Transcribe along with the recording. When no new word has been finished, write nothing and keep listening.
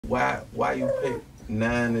why you pick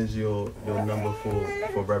 9 as your number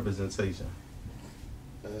for representation?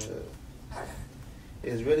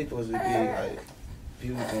 It's really supposed to be like,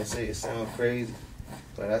 people can say it sound crazy,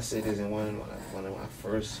 but I said this in when I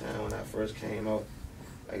first came out.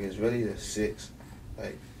 Like, it's really the 6,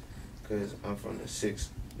 like, cause I'm from the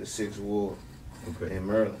 6th Ward in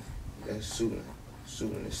Maryland. That's shooting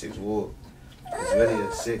the 6th Ward. It's really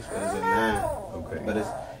a 6, but it's a 9. Okay. But it's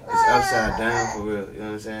upside down for real. You know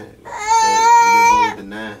what I'm saying? So you just go with the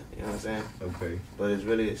 9. You know what I'm saying? Okay. But it's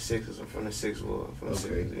really a 6. Cause I'm from the 6th Ward. I'm from the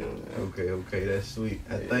 6th, you know what I'm saying? Okay, that's sweet.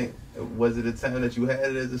 I think, was it a time that you had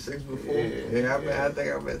it as a 6 before? Yeah, I think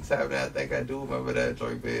I've been tapping. I think I do remember that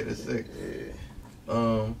joint being a 6.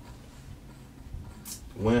 Yeah.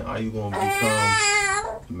 When are you gonna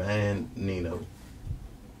become Man Nino?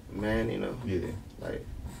 Man, you know. Yeah. Like,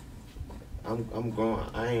 I'm growing.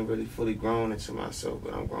 I ain't really fully grown into myself,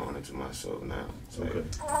 but I'm growing into myself now. So Okay.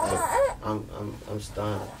 like, I'm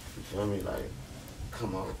starting. You feel me? Like,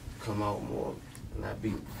 come out more.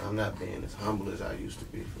 I'm not being as humble as I used to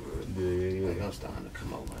be for real. Yeah. Like, I'm starting to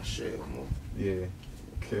come out my shell more. Yeah.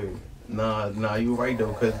 Okay. Nah, you right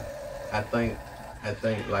though, cause I think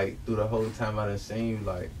like through the whole time I done seen you,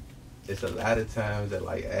 like, it's a lot of times that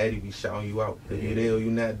like Addy be shouting you out. If you there or you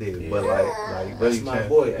not there. Yeah. But like that's my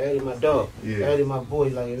boy, Addy, my dog. Yeah. Addy, my boy.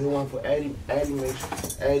 Like, if it wasn't for Addy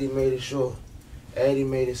made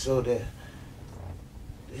it so that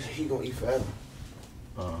he gonna eat forever.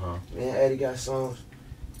 Man, Addy got songs.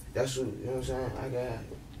 That's what, you know what I'm saying? I got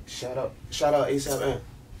shout out ASAP Ant.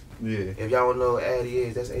 Yeah. If y'all don't know what Addy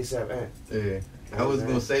is, that's ASAP Ant. Yeah. I was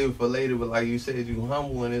gonna save it for later, but like you said, you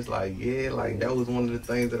humble, and it's like, like that was one of the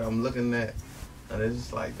things that I'm looking at, and it's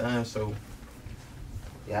just like, damn. So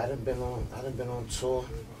yeah, I done been on tour.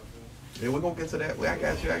 Yeah, we're gonna get to that. I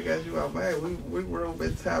got you out, man. We were a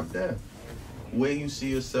bit tapped down. Where you see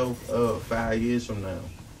yourself 5 years from now?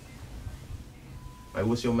 Like,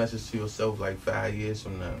 what's your message to yourself like 5 years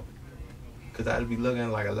from now? Cause I'd be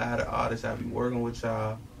looking like a lot of artists. I'd be working with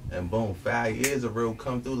y'all, and boom, 5 years of real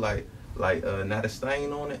come through like not a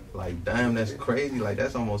stain on it. Like, damn, that's crazy. Like,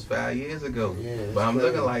 that's almost 5 years ago. Yeah, but I'm crazy.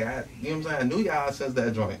 looking like, you know what I'm saying? I knew y'all since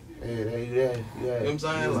that joint. Yeah. You know what I'm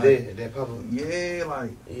saying? Like, there, that pop-up. Yeah,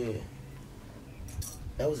 like. Yeah.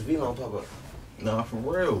 That was V-Long pop-up. Nah, for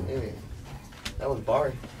real. Yeah. That was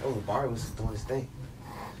Barry. Barry was doing his thing.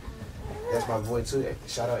 That's my boy too.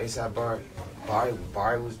 Shout out ASAP Barry.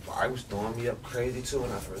 Barry was throwing me up crazy too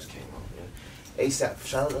when I first came out. Yeah. ASAP,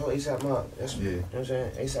 shout out to the whole ASAP Mob. That's, yeah. You know what I'm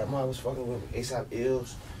saying? ASAP Mob was fucking with ASAP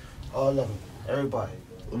Ills, all of them, everybody.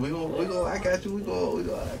 We go. I got you. We go.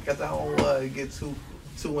 Cause I don't want to get too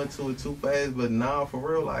into it too fast. But nah, for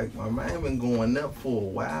real, like my man been going up for a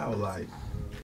while. Like